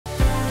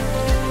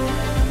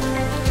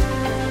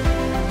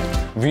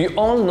We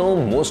all know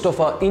most of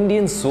our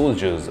Indian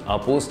soldiers are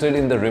posted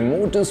in the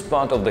remotest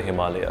part of the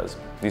Himalayas.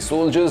 These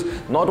soldiers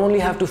not only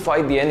have to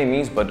fight the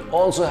enemies but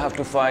also have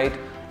to fight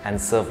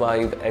and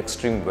survive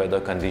extreme weather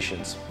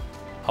conditions.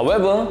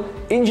 However,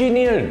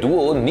 engineer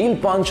duo Neil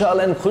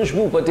Panchal and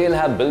Khushbu Patel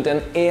have built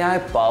an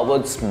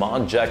AI-powered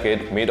smart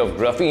jacket made of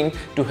graphene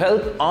to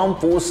help armed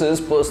forces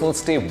personnel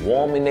stay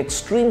warm in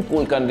extreme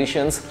cold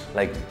conditions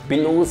like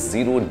below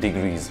 0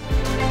 degrees.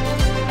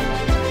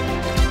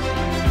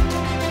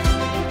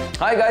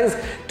 Hi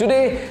guys,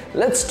 today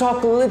let's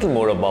talk a little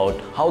more about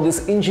how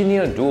this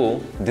engineer duo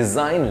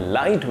designed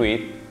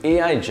lightweight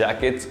AI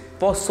jackets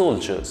for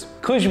soldiers.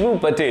 Khushbu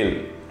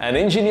Patel, an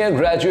engineer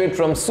graduate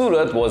from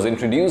Surat, was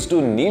introduced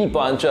to Neil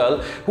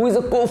Panchal, who is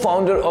a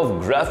co-founder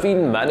of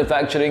graphene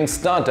manufacturing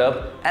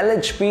startup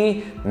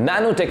LHP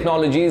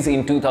Nanotechnologies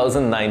in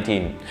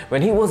 2019,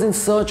 when he was in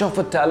search of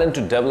a talent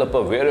to develop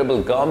a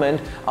wearable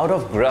garment out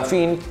of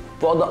graphene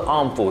for the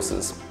armed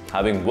forces.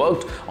 Having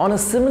worked on a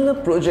similar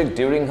project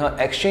during her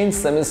exchange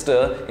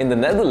semester in the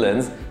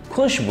Netherlands,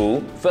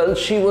 Khushbu felt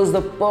she was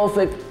the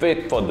perfect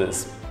fit for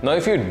this. Now,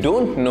 if you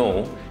don't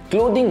know,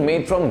 clothing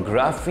made from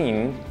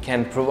graphene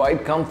can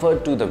provide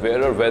comfort to the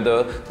wearer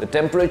whether the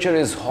temperature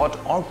is hot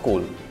or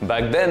cold.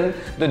 Back then,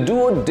 the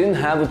duo didn't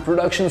have a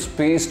production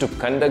space to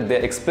conduct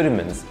their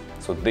experiments,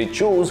 so they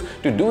chose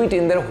to do it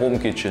in their home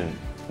kitchen.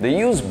 They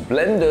used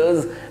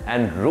blenders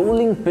and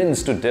rolling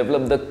pins to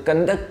develop the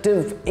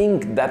conductive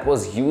ink that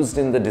was used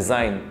in the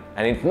design,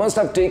 and it must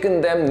have taken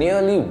them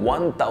nearly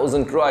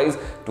 1000 tries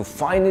to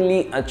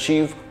finally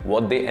achieve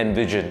what they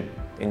envisioned.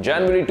 In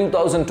January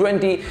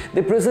 2020,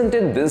 they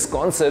presented this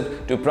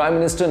concept to Prime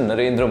Minister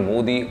Narendra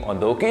Modi on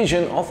the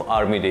occasion of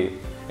Army Day.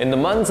 In the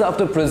months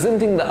after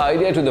presenting the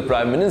idea to the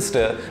Prime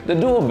Minister, the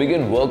duo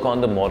began work on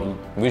the model,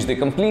 which they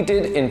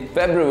completed in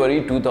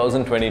February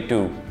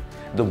 2022.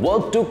 The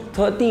work took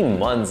 30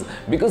 months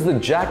because the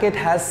jacket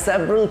has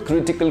several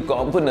critical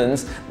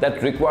components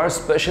that require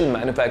special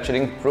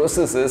manufacturing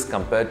processes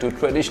compared to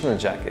traditional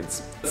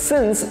jackets.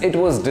 Since it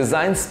was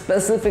designed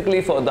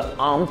specifically for the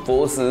armed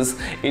forces,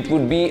 it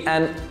would be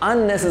an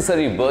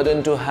unnecessary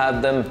burden to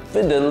have them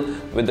fiddle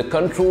with the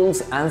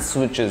controls and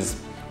switches.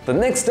 The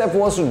next step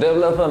was to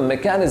develop a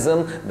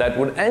mechanism that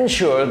would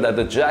ensure that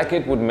the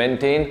jacket would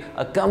maintain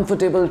a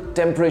comfortable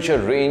temperature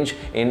range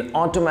in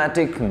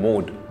automatic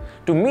mode.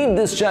 To meet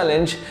this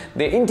challenge,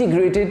 they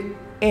integrated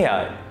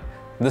AI.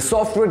 The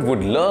software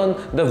would learn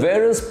the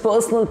wearer's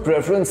personal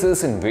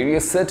preferences in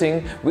various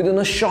settings within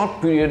a short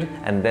period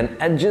and then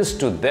adjust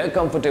to their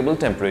comfortable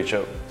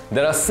temperature.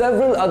 There are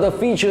several other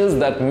features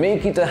that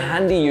make it a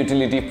handy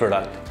utility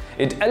product.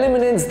 It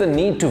eliminates the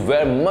need to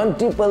wear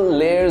multiple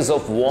layers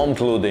of warm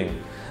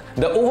clothing.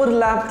 The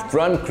overlapped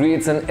front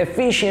creates an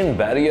efficient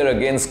barrier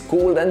against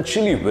cold and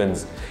chilly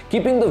winds,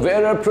 keeping the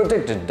wearer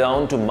protected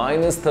down to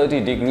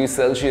 -30 degrees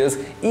Celsius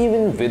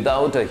even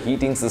without a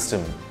heating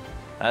system.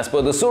 As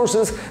per the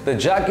sources, the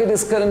jacket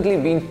is currently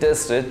being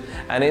tested,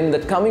 and in the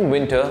coming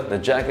winter, the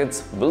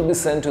jackets will be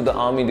sent to the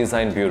Army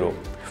Design Bureau,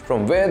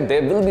 from where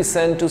they will be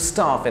sent to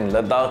staff in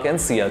Ladakh and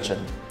Siachen.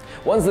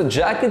 Once the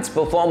jacket's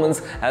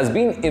performance has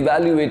been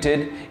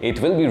evaluated,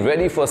 it will be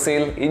ready for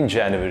sale in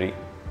January.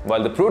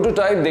 While the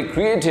prototype they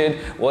created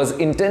was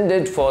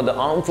intended for the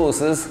armed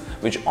forces,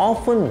 which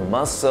often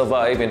must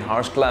survive in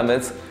harsh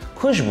climates,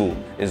 Khushbu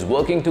is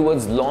working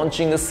towards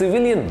launching a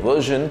civilian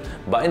version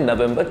by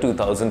November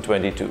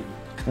 2022.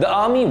 The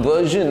army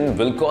version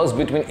will cost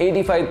between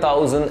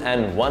 85,000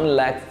 and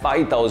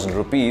 1,05,000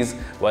 rupees,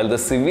 while the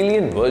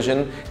civilian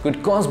version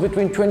could cost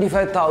between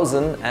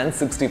 25,000 and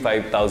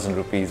 65,000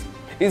 rupees.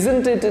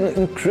 Isn't it an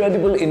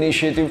incredible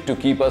initiative to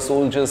keep our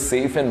soldiers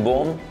safe and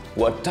warm,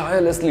 who are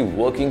tirelessly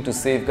working to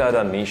safeguard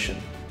our nation?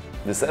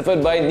 This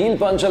effort by Neil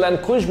Panchal and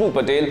Khushbu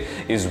Patel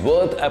is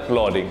worth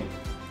applauding.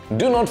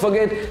 Do not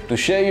forget to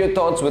share your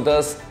thoughts with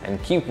us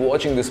and keep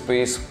watching this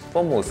space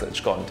for more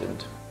such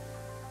content.